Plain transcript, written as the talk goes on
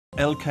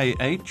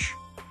LKH,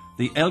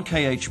 the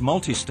LKH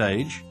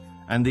multi-stage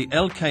and the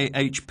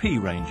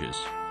LKHP ranges.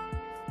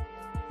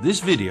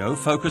 This video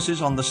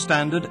focuses on the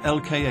standard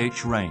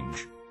LKH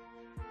range.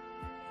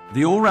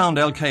 The all-round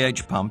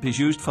LKH pump is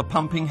used for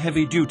pumping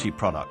heavy-duty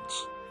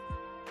products.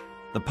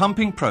 The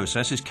pumping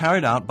process is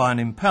carried out by an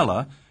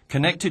impeller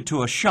connected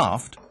to a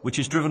shaft which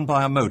is driven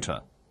by a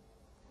motor.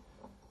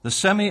 The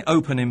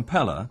semi-open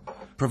impeller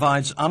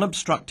provides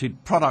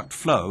unobstructed product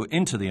flow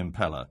into the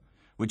impeller,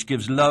 which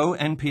gives low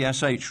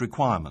NPSH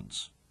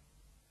requirements.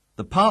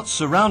 The parts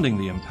surrounding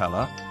the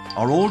impeller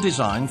are all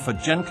designed for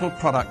gentle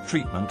product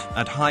treatment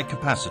at high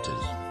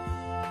capacities.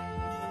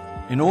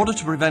 In order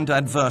to prevent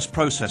adverse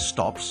process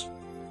stops,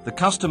 the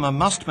customer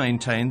must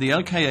maintain the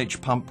LKH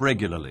pump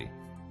regularly.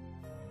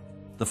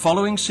 The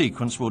following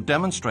sequence will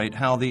demonstrate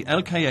how the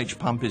LKH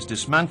pump is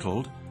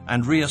dismantled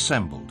and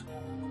reassembled.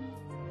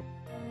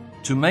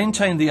 To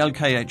maintain the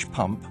LKH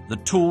pump, the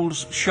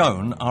tools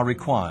shown are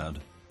required.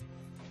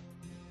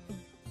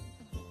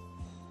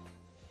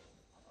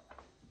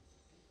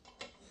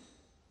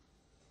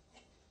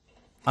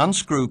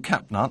 Unscrew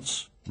cap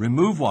nuts,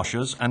 remove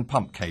washers and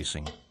pump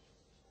casing.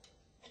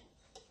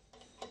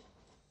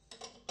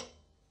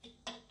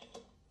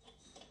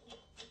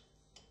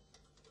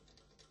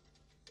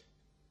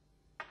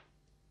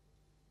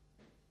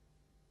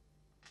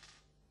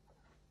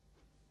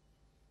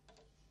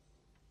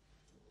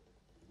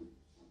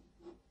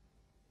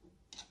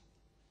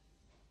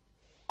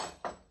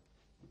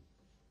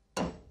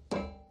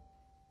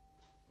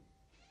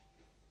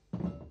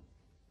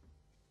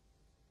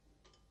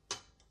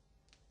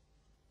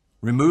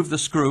 Remove the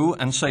screw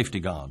and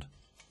safety guard.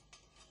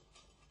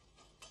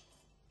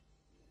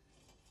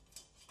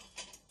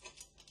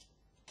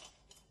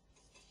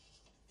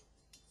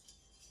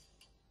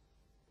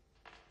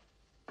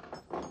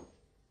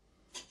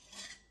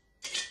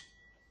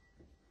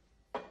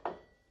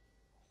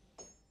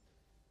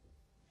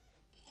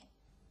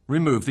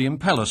 Remove the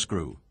impeller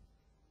screw.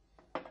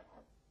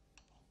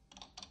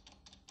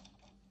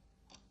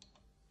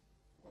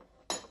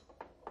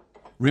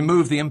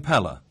 Remove the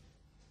impeller.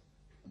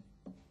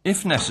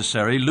 If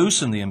necessary,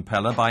 loosen the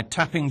impeller by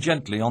tapping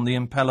gently on the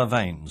impeller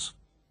vanes.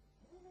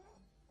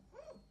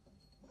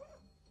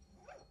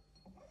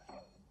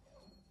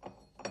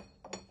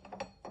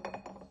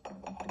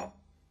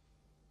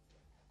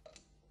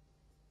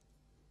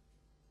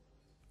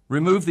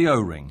 Remove the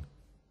O-ring.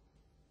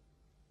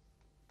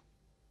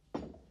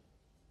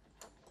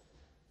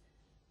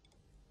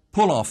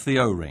 Pull off the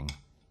O-ring.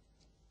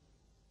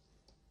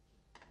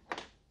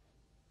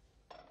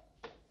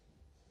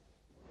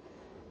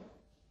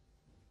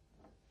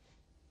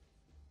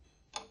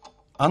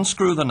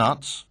 Unscrew the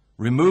nuts,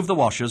 remove the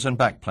washers and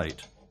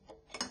backplate.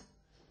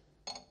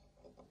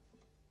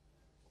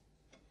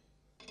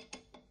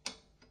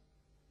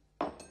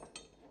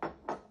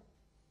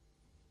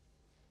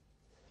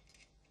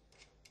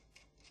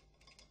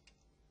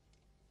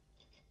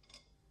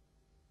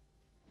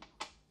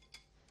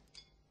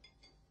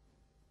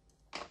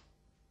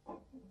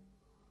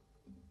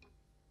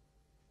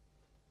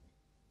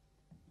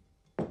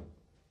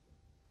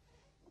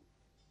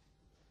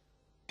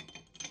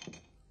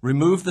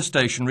 Remove the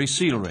stationary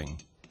seal ring.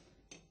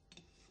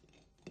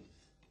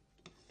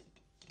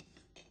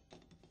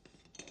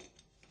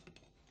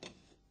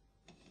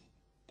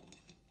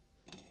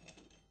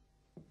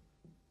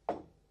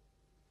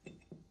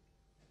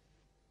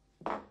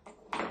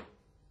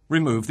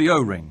 Remove the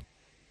O-ring.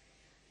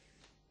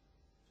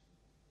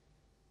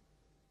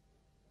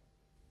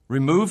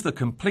 Remove the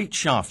complete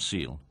shaft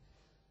seal.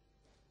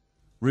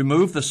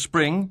 Remove the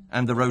spring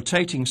and the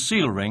rotating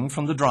seal ring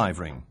from the drive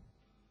ring.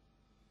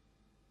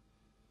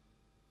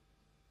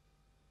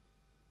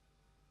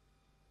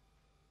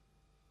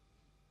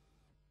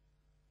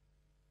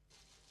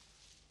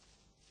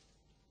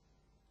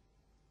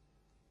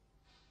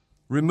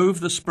 Remove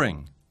the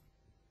spring.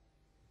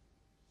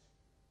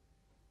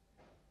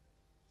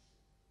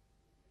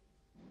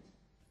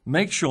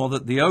 Make sure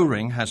that the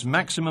O-ring has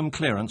maximum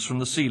clearance from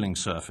the sealing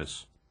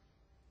surface.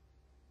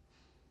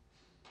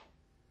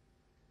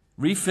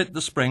 Refit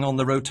the spring on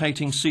the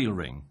rotating seal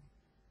ring.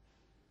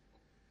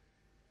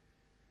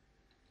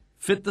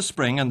 Fit the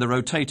spring and the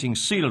rotating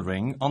seal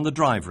ring on the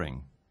drive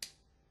ring.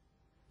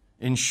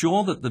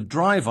 Ensure that the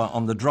driver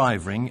on the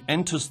drive ring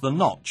enters the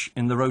notch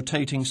in the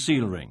rotating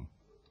seal ring.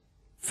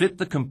 Fit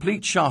the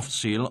complete shaft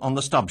seal on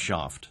the stub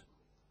shaft.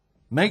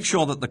 Make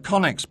sure that the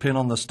connex pin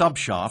on the stub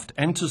shaft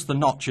enters the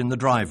notch in the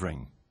drive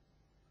ring.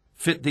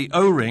 Fit the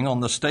O-ring on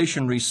the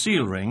stationary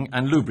seal ring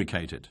and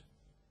lubricate it.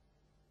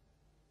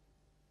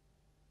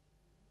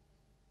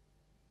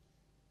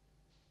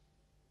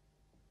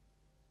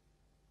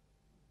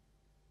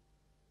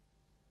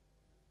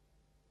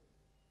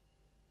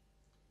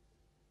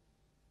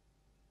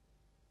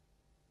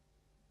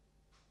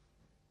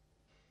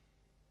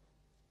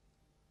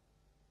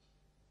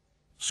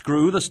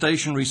 Screw the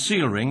stationary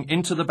seal ring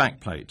into the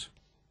backplate.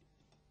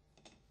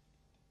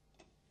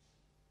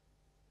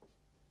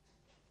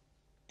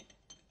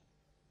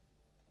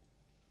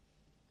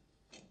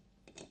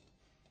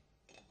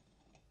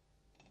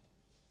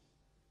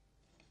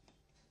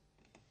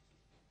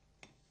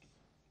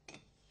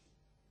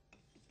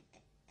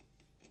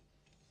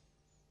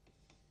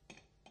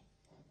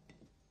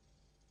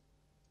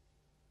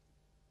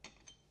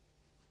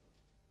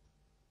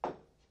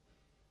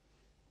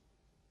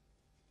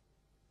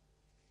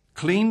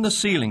 Clean the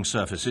sealing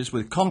surfaces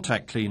with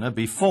contact cleaner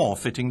before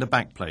fitting the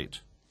backplate.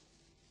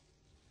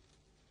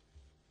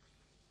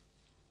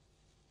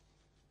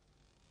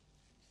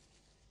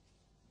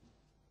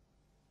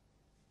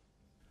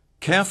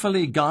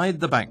 Carefully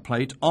guide the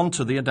backplate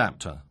onto the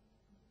adapter.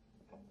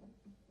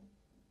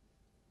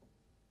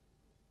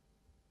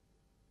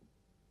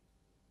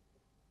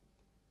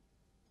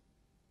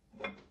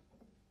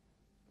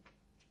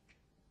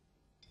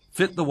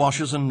 Fit the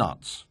washers and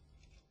nuts.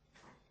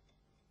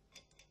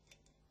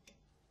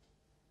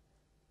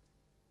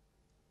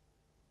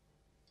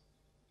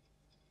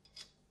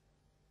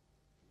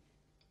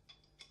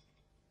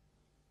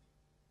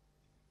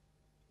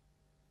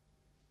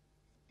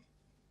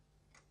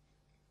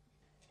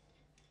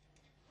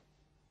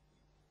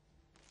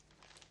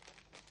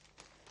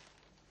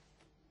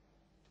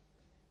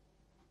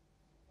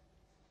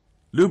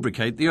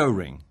 Lubricate the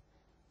O-ring.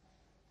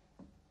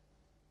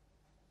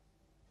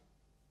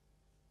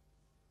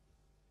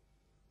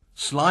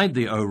 Slide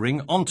the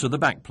O-ring onto the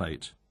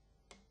backplate.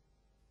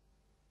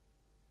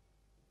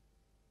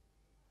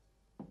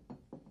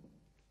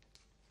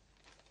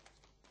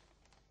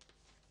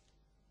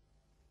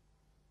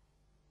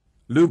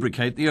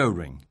 Lubricate the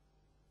O-ring.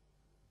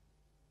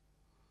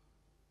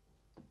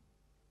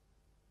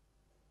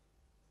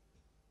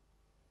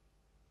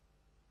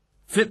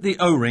 Fit the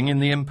O-ring in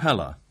the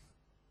impeller.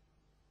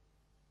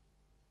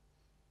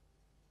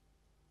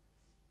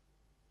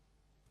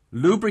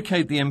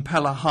 Lubricate the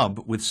impeller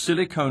hub with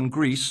silicone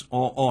grease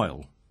or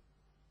oil.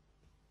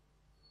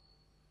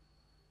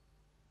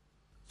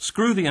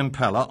 Screw the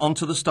impeller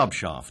onto the stub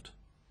shaft.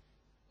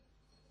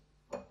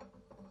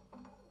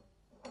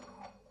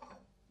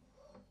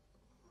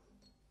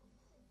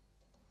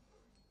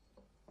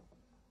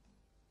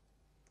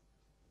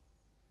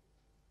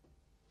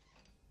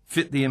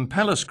 Fit the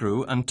impeller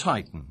screw and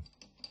tighten.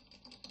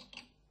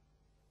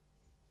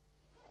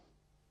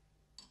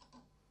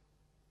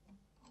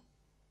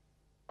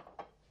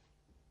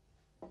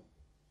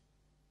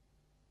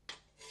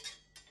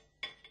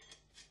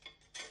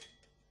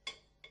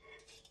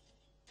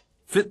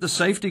 Fit the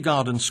safety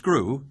guard and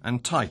screw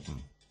and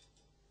tighten.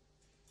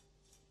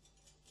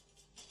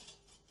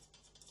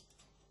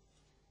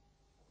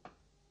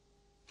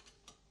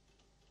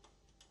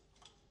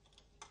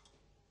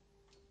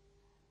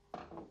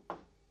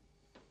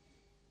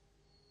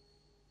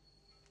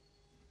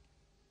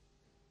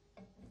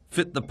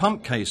 Fit the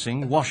pump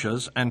casing,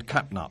 washers and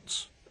cap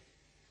nuts.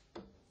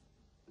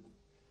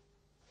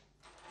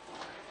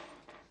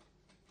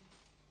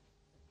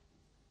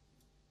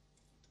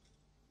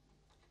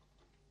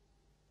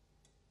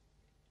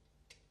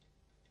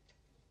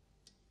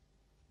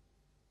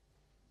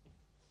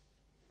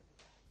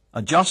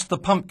 Adjust the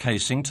pump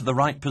casing to the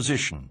right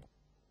position.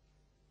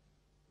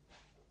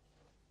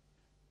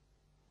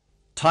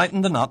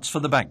 Tighten the nuts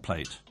for the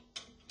backplate.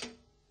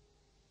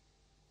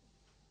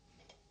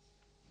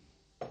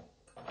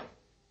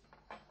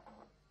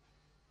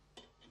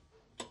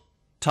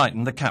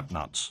 Tighten the cap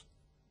nuts.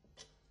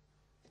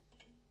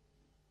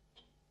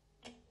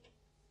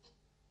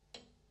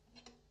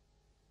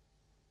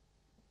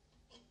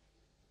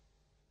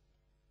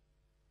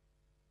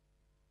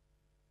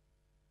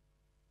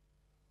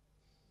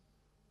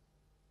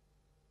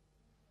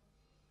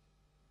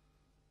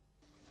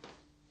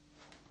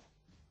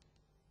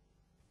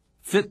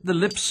 Fit the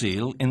lip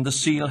seal in the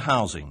seal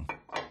housing.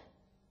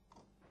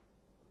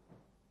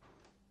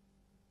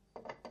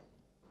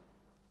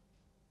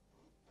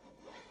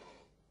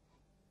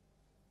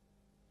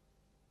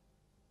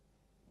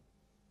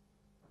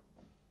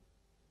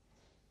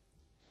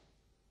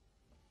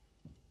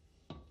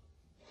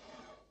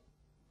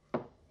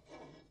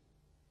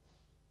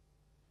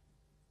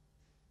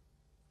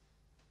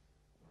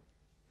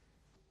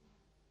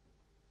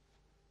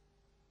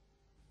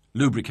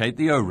 Lubricate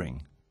the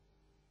O-ring.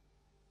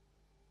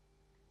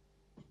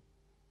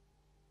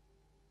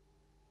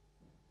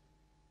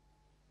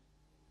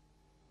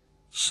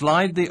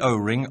 Slide the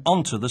O-ring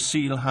onto the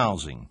seal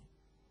housing.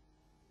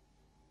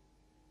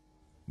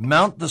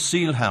 Mount the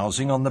seal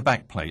housing on the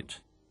backplate.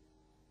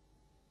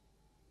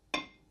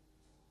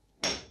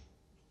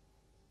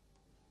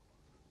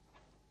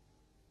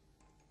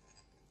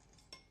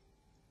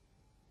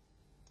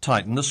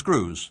 Tighten the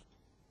screws.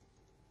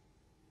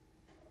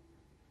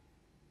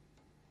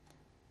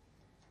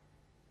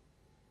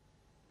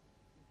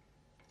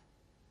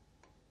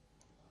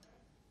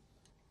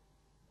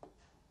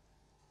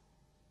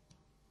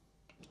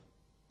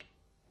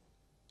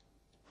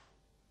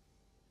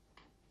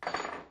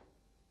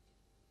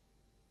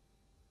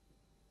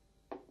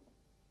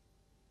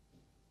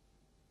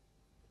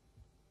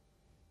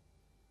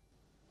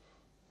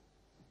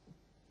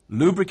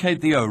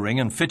 Lubricate the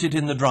O-ring and fit it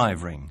in the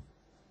drive ring.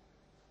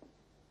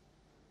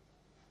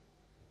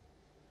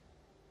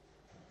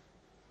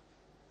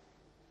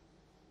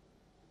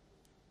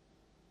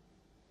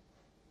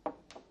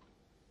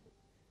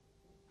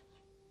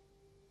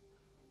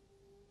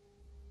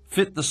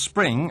 Fit the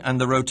spring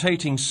and the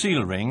rotating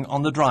seal ring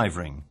on the drive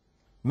ring.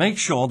 Make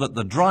sure that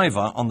the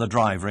driver on the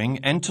drive ring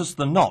enters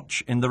the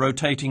notch in the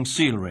rotating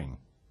seal ring.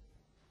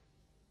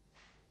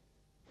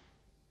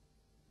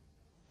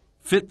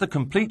 Fit the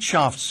complete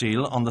shaft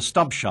seal on the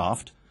stub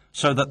shaft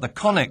so that the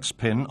connex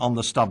pin on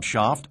the stub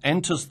shaft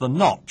enters the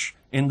notch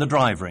in the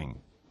drive ring.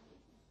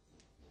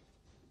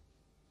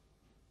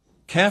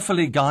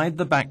 Carefully guide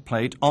the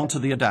backplate onto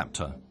the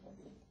adapter.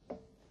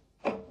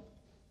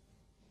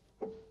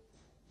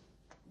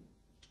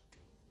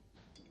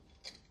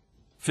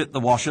 Fit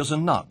the washers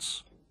and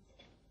nuts.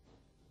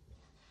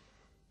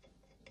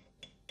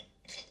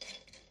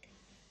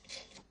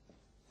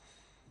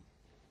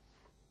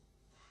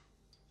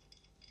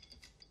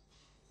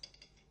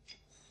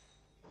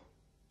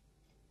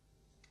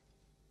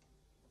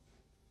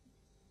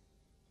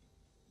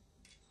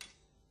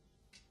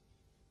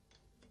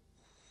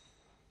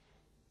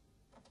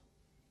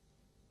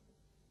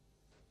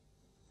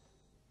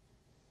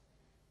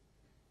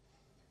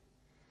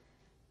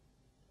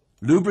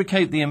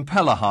 Lubricate the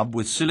impeller hub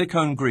with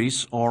silicone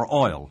grease or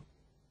oil.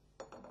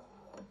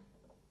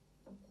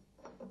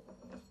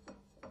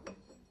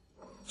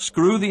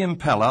 Screw the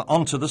impeller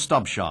onto the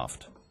stub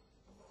shaft.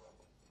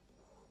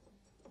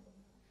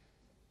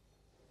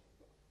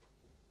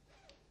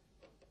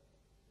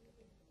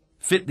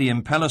 Fit the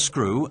impeller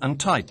screw and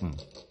tighten.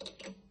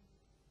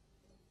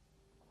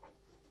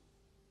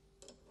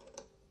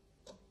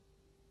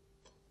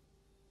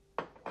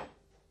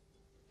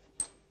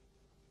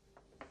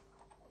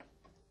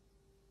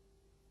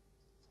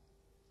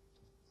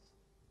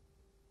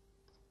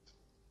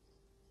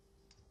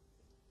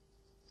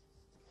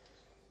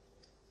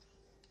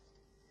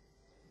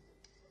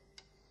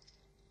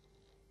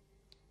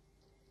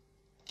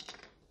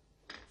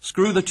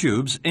 Screw the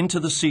tubes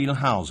into the seal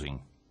housing.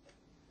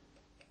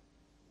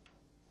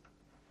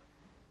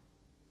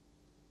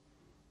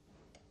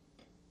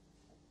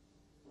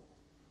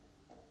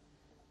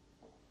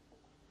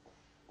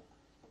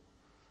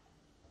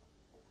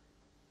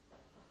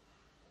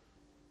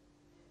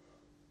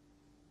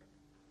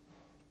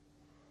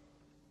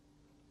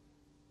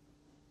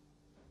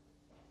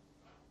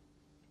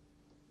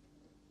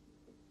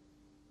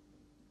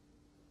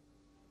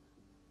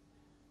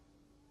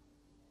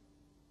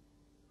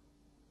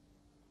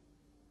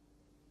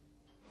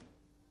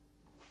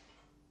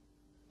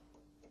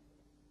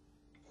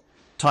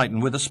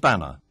 Tighten with a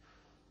spanner.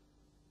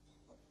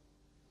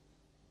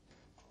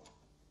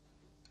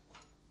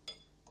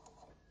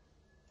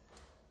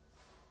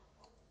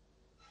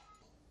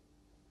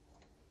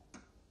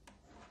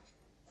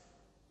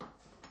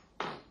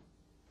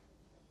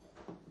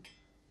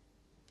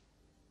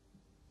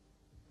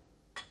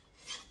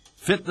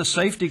 Fit the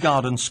safety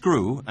guard and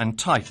screw and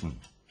tighten.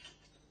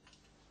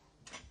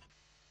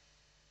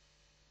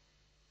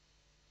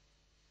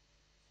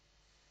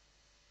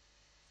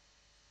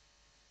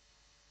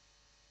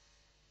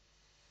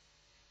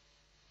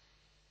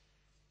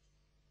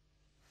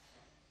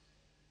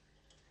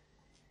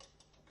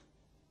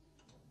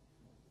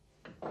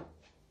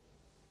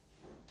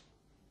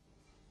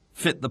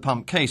 Fit the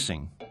pump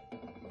casing.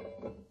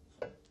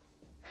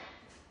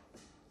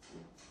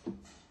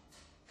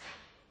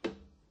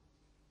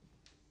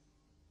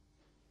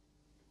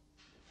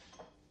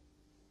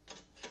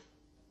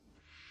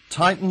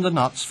 Tighten the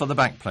nuts for the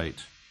backplate.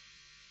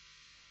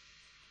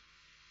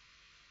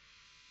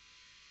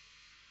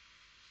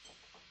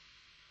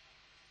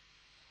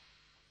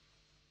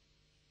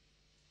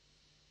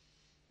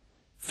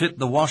 Fit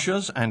the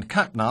washers and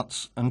cap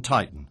nuts and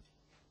tighten.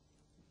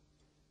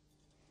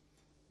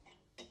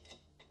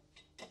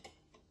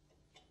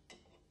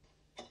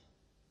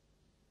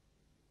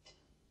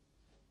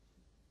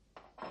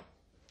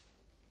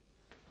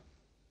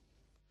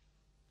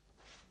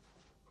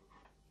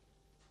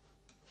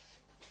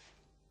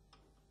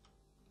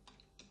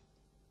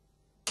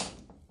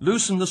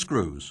 Loosen the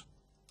screws.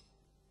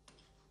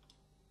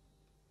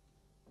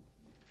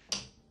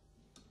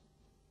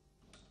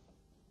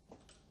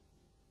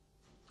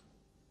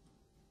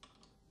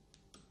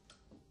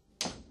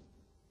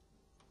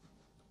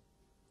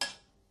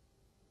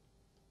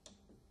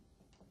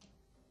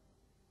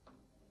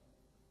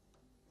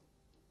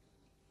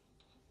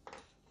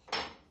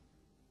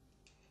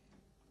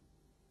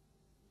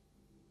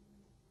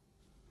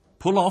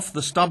 Pull off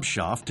the stub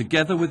shaft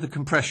together with the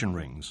compression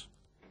rings.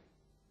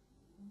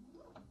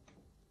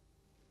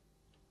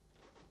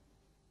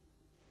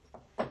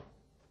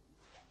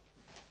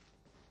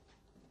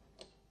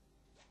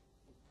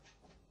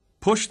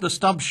 Push the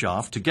stub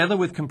shaft together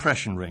with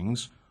compression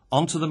rings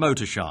onto the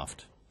motor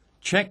shaft.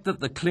 Check that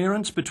the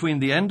clearance between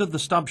the end of the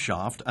stub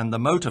shaft and the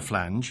motor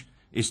flange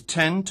is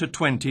 10 to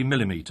 20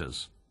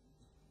 millimeters.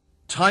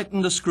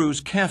 Tighten the screws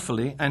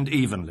carefully and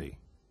evenly.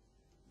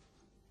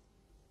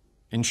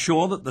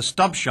 Ensure that the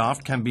stub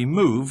shaft can be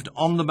moved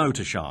on the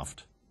motor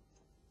shaft.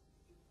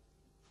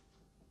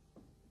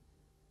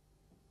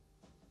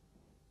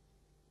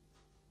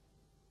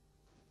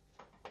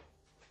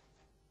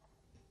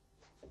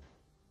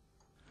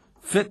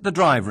 Fit the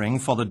drive ring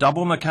for the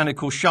double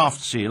mechanical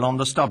shaft seal on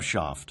the stub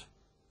shaft.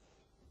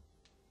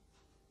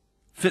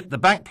 Fit the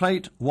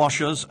backplate,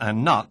 washers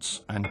and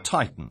nuts and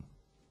tighten.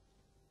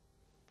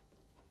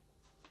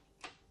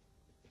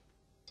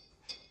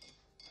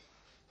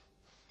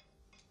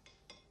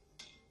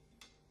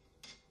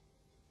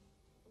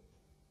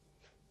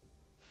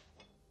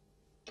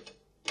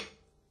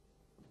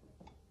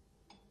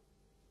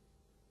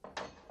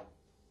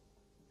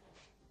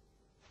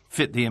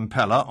 Fit the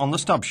impeller on the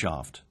stub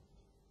shaft.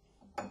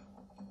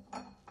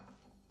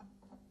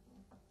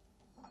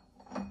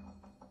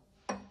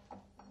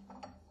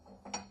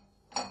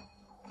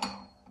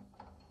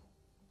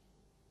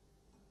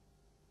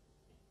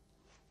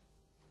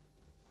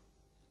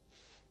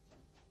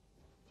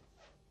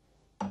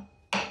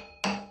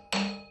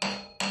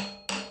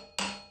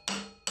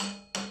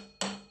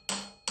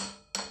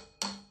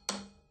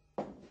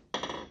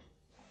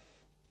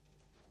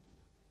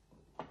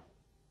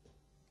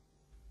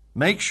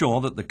 Make sure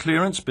that the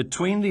clearance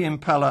between the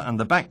impeller and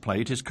the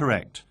backplate is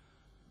correct.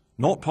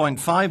 0.5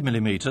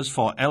 mm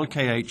for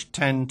LKH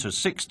 10 to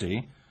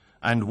 60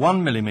 and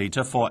 1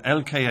 mm for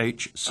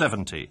LKH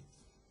 70.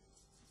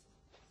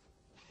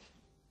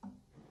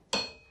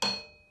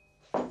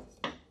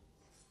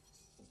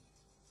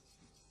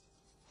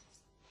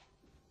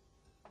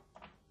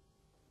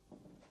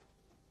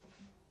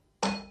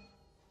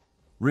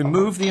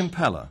 Remove the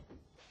impeller.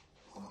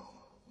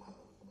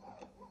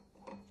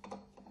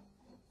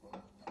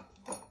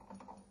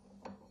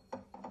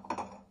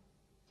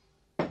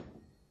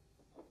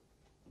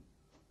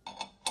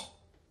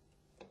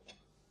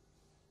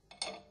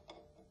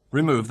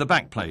 Remove the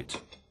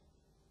backplate.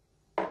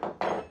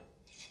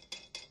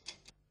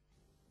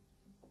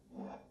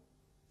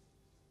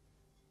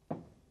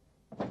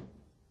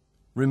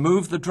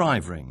 Remove the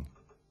drive ring.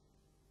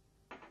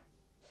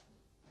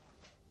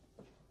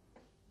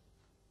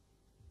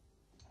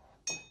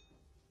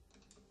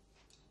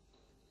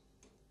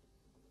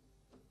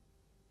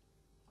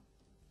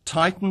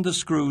 Tighten the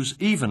screws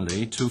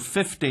evenly to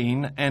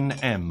 15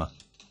 Nm.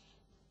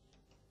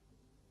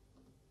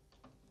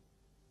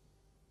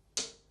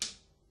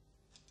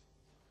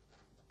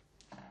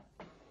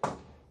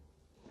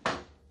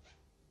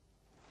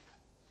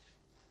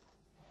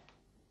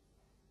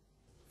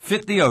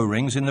 Fit the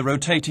O-rings in the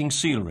rotating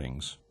seal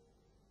rings.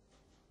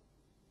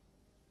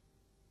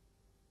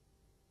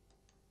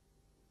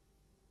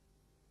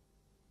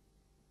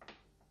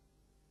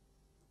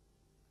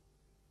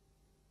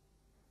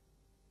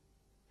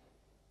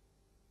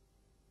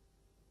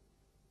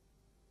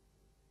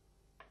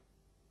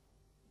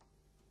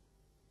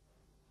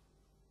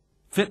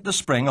 Fit the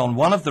spring on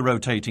one of the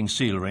rotating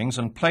seal rings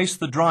and place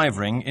the drive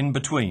ring in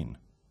between.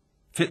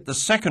 Fit the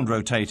second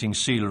rotating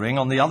seal ring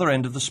on the other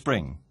end of the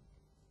spring.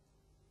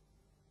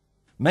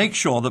 Make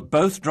sure that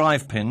both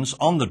drive pins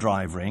on the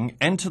drive ring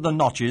enter the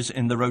notches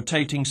in the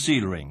rotating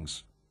seal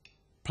rings.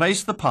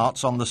 Place the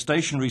parts on the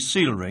stationary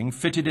seal ring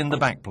fitted in the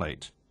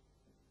backplate.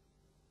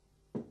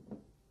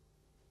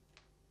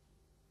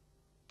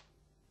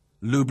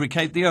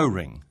 Lubricate the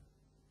O-ring.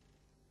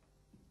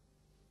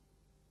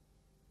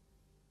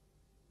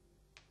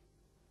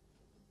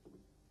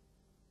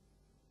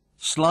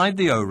 Slide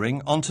the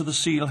O-ring onto the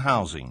seal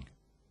housing.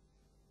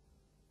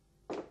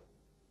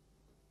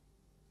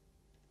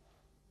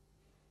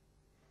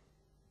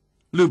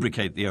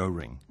 Lubricate the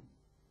O-ring.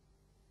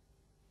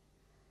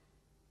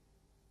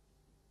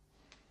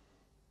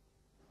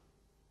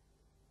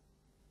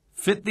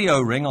 Fit the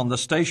O-ring on the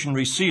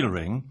stationary seal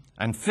ring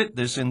and fit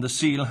this in the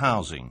seal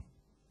housing.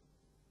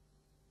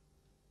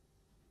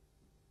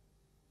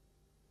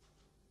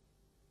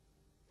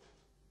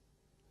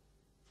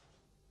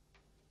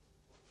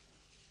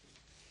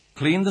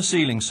 Clean the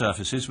sealing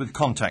surfaces with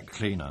contact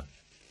cleaner.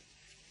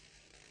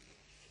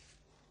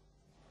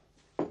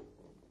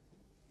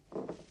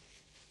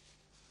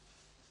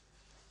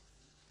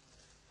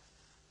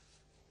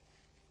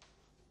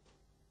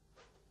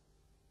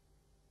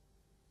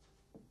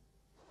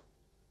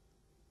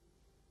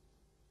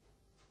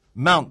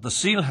 Mount the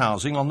seal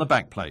housing on the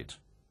backplate.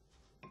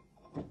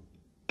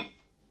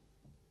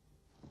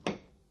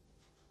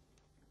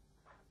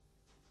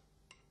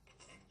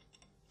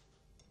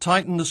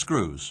 Tighten the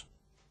screws.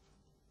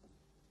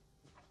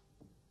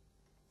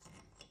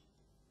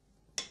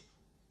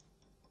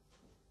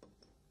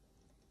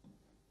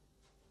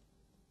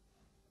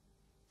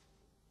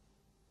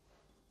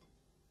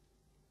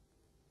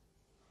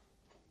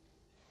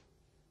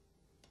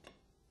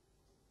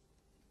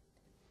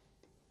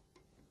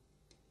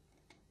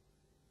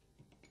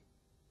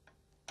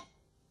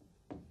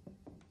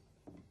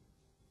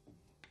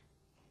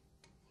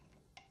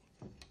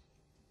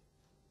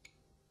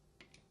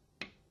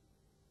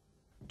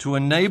 To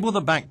enable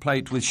the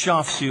backplate with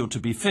shaft seal to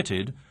be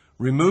fitted,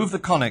 remove the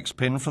connex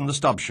pin from the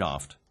stub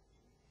shaft.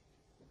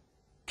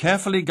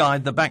 Carefully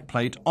guide the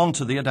backplate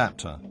onto the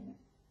adapter.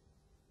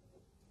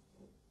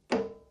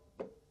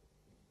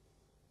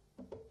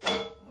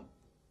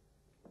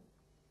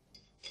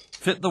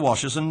 Fit the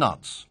washers and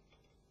nuts.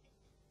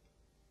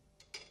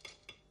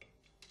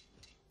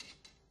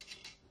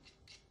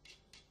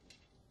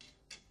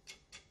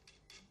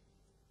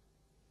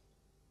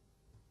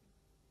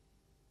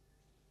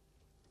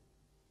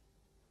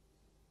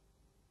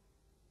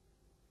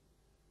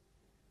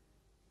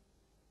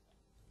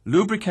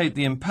 Lubricate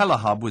the impeller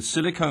hub with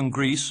silicone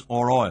grease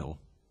or oil.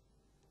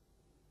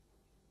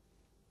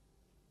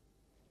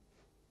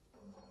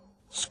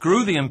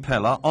 Screw the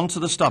impeller onto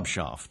the stub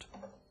shaft.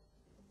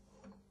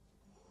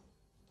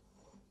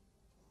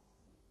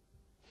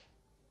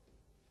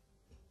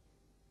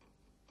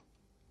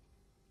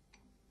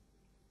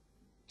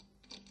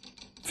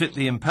 Fit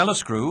the impeller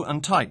screw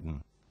and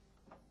tighten.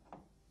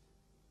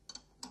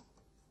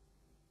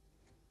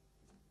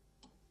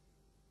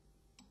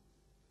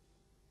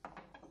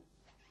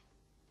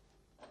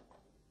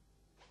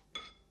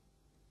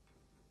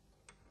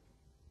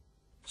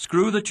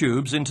 Screw the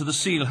tubes into the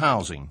seal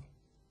housing.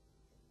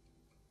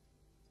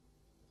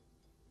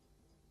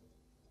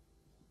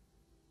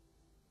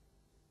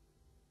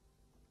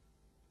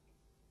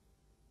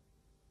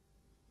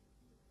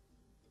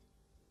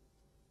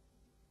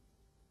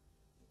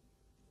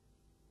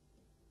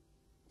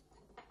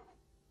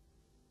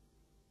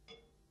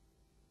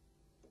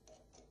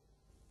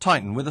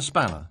 Tighten with a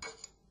spanner.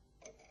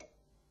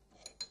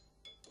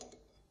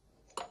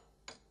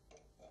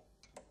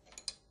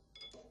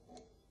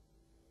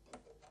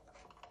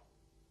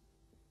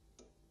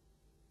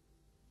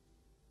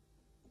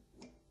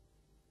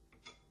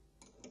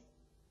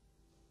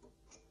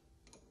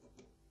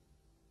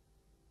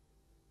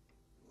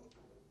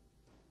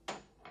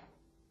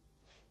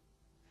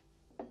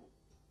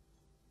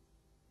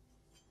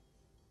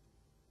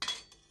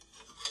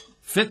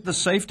 Fit the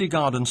safety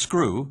guard and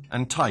screw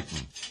and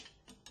tighten.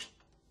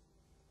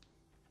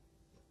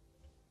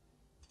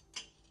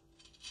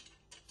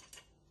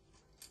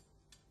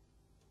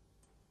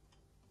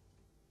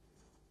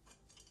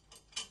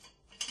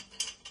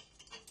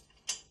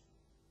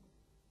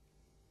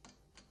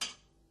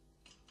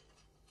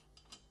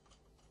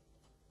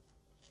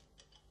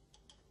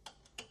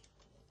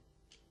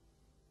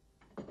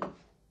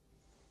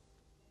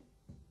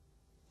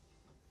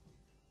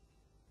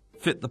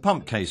 Fit the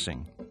pump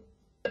casing.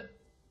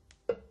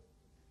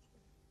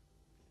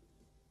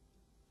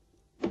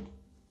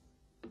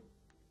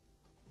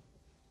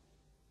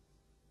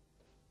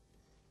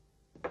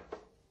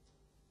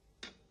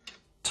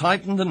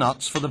 Tighten the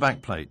nuts for the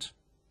backplate.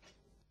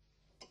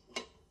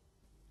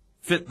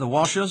 Fit the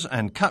washers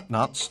and cut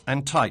nuts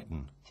and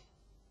tighten.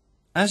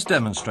 As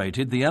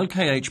demonstrated, the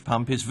LKH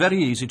pump is very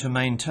easy to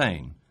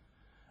maintain,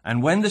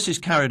 and when this is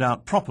carried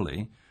out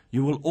properly,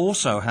 you will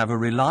also have a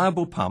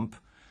reliable pump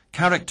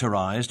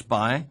characterized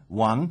by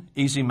 1.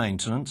 Easy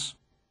maintenance,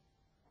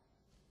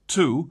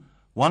 2.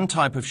 One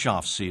type of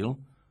shaft seal,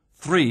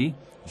 3.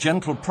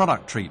 Gentle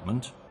product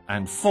treatment,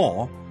 and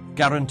 4.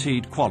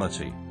 Guaranteed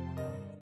quality.